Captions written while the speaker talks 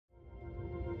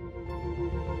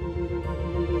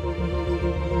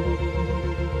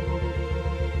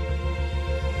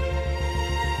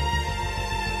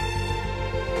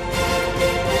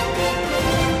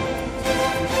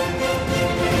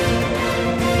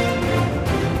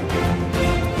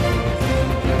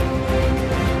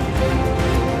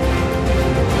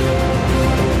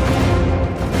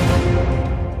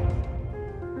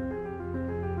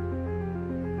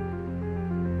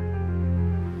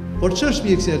Por ç'është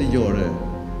mjekësia ligjore?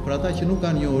 Për ata që nuk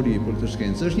kanë njohuri për këtë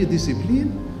shkencë, është një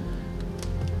disiplinë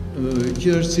që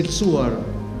është cilësuar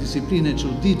disiplinë e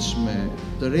çuditshme,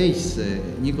 tërheqëse,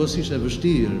 njëkohësisht e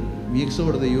vështirë,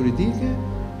 mjekësore dhe juridike,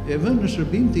 e vënë në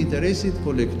shërbim të interesit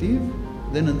kolektiv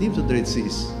dhe në ndihmë të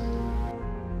drejtësisë.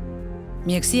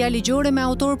 Mjekësia ligjore me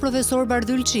autor profesor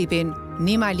Bardhyl Çipin,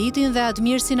 Nima Litin dhe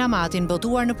Admir Sinamatin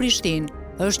botuar në Prishtinë,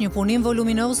 është një punim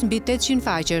voluminos mbi 800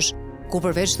 faqesh, ku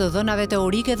përveç të dhënave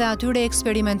teorike dhe atyre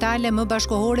eksperimentale më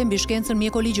bashkohore mbi shkencën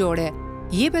mjekoligjore,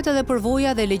 jepet edhe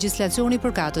përvoja dhe legjislacioni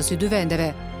përkatës i dy vendeve,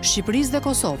 Shqipërisë dhe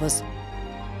Kosovës.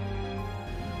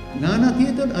 Nga ana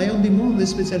tjetër, ajo ndihmon dhe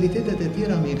specialitetet e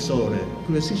tjera mjekësore,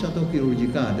 kryesisht ato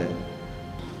kirurgjikale.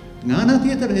 Nga ana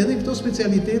tjetër, edhe këto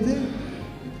specialitete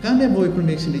kanë nevojë për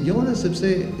mjekësinë ligjore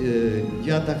sepse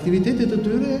gjatë aktivitetit të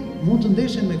tyre mund të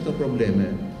ndeshen me këto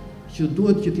probleme, që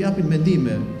duhet që t'japin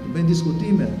mendime, të bëjnë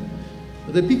diskutime.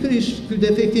 Dhe pikërisht ky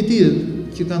defekt i tillë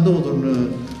që ka ndodhur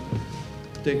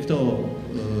te këto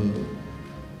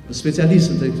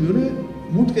specialistët e këtyre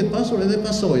mund të ketë pasur edhe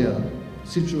pasoja,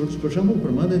 si për shembull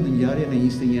përmendet në ngjarjen e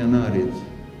 21 janarit,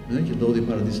 që ndodhi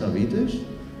para disa vitesh,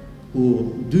 ku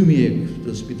 2 mjekë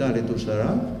të spitalit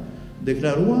ushtarak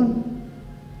deklaruan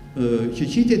që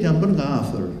qitjet janë bërë nga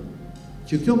afër,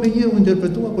 që kjo menjëherë u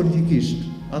interpretua politikisht.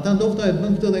 Ata ndofta e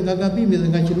bën këtë dhe nga gabimi dhe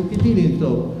nga që nuk i dinin këto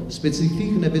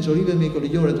specifikën e veçorive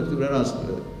mjekoligjore të këtyre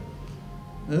rasteve.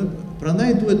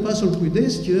 Prandaj duhet pasur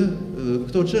kujdes që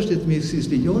këto çështje të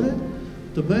mjekësisë ligjore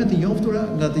të bëhen të njoftura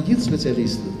nga të gjithë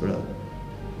specialistët. Pra,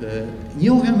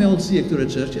 njohja me hollësi e këtyre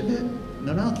çështjeve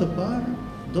në radhë të parë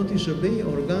do t'i shërbejë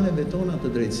organeve tona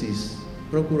të drejtësisë,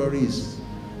 prokurorisë,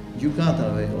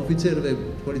 gjykatave, oficerëve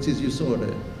policisë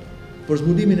gjyqësore, për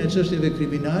zbulimin e çështjeve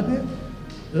kriminale,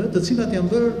 të cilat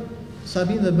janë bërë sa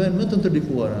vinë dhe bëhen më të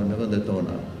ndërlikuara në vendet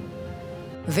tona.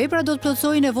 Vepra do të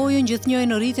plotësojë nevojën gjithnjë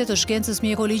në rritje të shkencës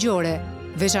mjekoligjore,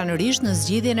 veçanërisht në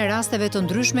zgjidhjen e rasteve të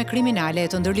ndryshme kriminale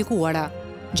të ndërlikuara.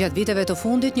 Gjatë viteve të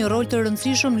fundit, një rol të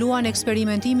rëndësishëm luan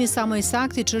eksperimentimi sa më i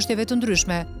saktë i çështjeve të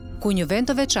ndryshme, ku një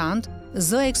vend të veçantë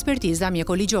zë ekspertiza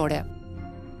mjekoligjore.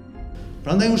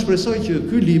 Prandaj unë shpresoj që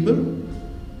ky libër,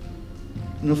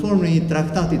 në formën e një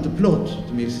traktati të plot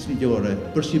të mjekësisë ligjore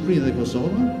për Shqipërinë dhe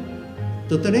Kosovën,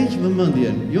 të tërheqë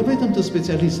vëmendjen jo vetëm të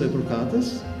specialistëve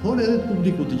përkatës, por edhe të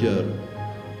publikut të gjerë,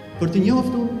 për të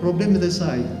njoftur problemet e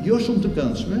saj jo shumë të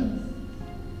këndshme,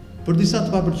 për disa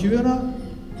të papërqyera,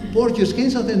 por që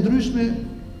shkencat e ndryshme,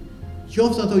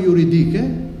 qoftë ato juridike,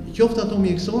 qoftë ato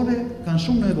mjekësore, kanë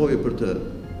shumë nevojë për të.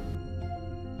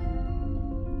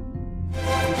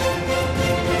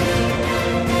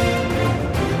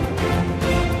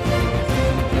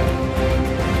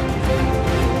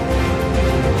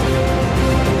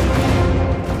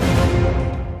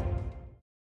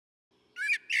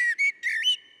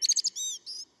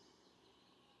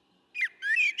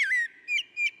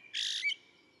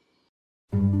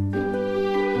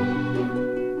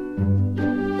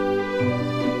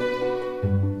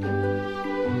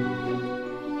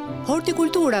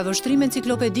 Hortikultura Vështrim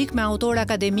enciklopedik me autor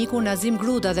akademiku Nazim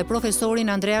Grudës dhe profesorin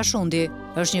Andrea Shundit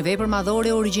është një vepër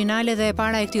madhore origjinale dhe e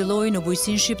para e këtij lloji në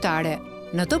bujqësinë shqiptare.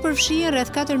 Në të përfshihen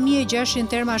rreth 4600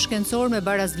 terma shkencor me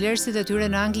barazvlerësit e tyre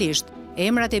në anglisht,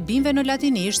 emrat e bimëve në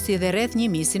latinisht si dhe rreth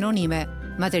 1000 sinonime.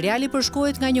 Materiali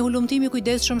përshkohet nga një hulumtim i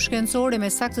kujdesshëm shkencor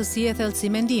me saktësi e thellësi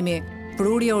mendimi,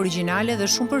 prurje origjinale dhe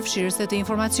shumë përfshirëse të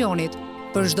informacionit.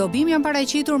 Për çdo bimë janë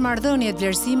paraqitur marrëdhëniet,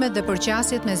 vlerësimet dhe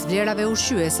përqasjet mes vlerave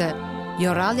ushqyese.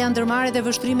 Jo rrallë janë ndërmarrje dhe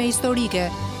vështrime historike,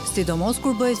 sidomos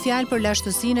kur bëhet fjalë për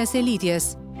lashtësinë e selitjes,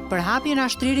 për hapjen e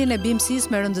ashtrirjen e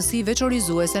bimësisë me rëndësi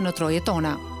veçorizuese në trojet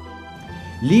tona.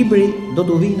 Libri do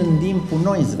të vijë në ndihmë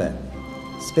punonjësve,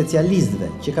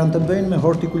 specialistëve që kanë të bëjnë me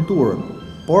hortikulturën,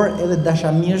 por edhe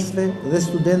dashamirësve dhe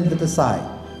studentëve të saj,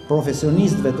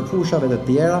 profesionistëve të fushave të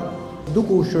tjera,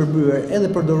 duke u shërbyer edhe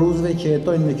përdoruesve që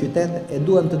jetojnë në qytet e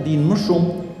duan të dinë më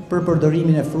shumë për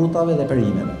përdorimin e frutave dhe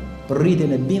perimeve, për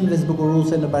rritjen e bimëve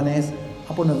zbukuruese në banesë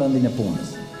apo në vendin e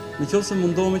punës. Nëse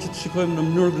mundohemi që të shikojmë në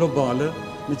mënyrë globale,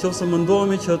 nëse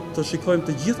mundohemi që të shikojmë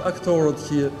të gjithë aktorët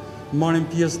që marrin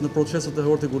pjesë në proceset e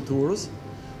hortikulturës,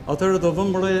 atëherë do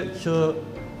vëmë re që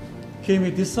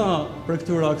kemi disa për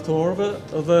këtyre aktorëve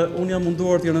dhe unë jam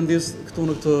munduar t'i rëndis këtu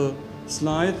në këtë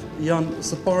slide, janë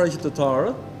së pari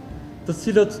qytetarët, të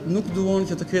cilët nuk duan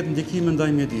që të ketë ndikime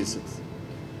ndaj mjedisit.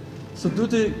 Së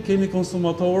dyti kemi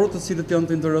konsumatorët të cilët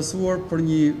janë të interesuar për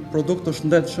një produkt të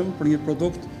shëndetshëm, për një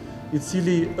produkt i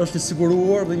cili është i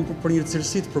siguruar dhe për një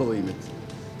cilësi të prodhimit.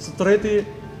 Së treti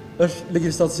është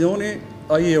legjislacioni,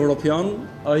 ai evropian,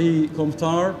 ai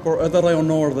kombëtar, por edhe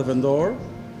rajonor dhe vendor.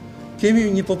 Kemi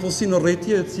një popullsi në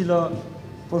rritje e cila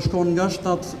po shkon nga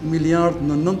 7 miliard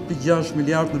në 9,6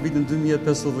 miliard në vitin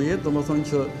 2050, do më thonë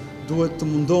që duhet të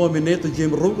mundohemi ne të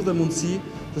gjejmë rrugë dhe mundësi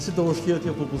të si të ushqyet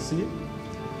kjo popullsi.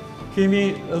 Kemi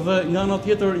edhe nga ana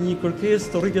tjetër një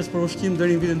kërkesë të rritjes për ushqim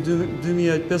deri në vitin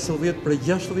 2050 për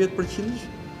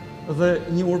 60% dhe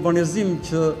një urbanizim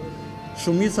që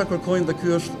shumica kërkojnë, dhe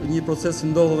ky është një proces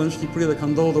që ndodh edhe në Shqipëri dhe ka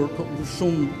ndodhur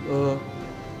shumë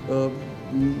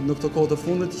në këtë kohë të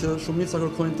fundit, që shumica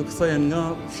kërkojnë të kthehen nga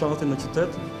fshati në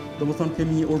qytet, domethënë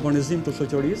kemi një urbanizim të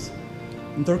shoqërisë.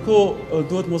 Ndërkohë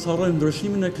duhet mos harrojmë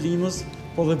ndryshimin e klimës,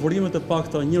 por dhe burimet e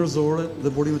pakta njerëzore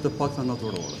dhe burimet e pakta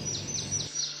natyrore.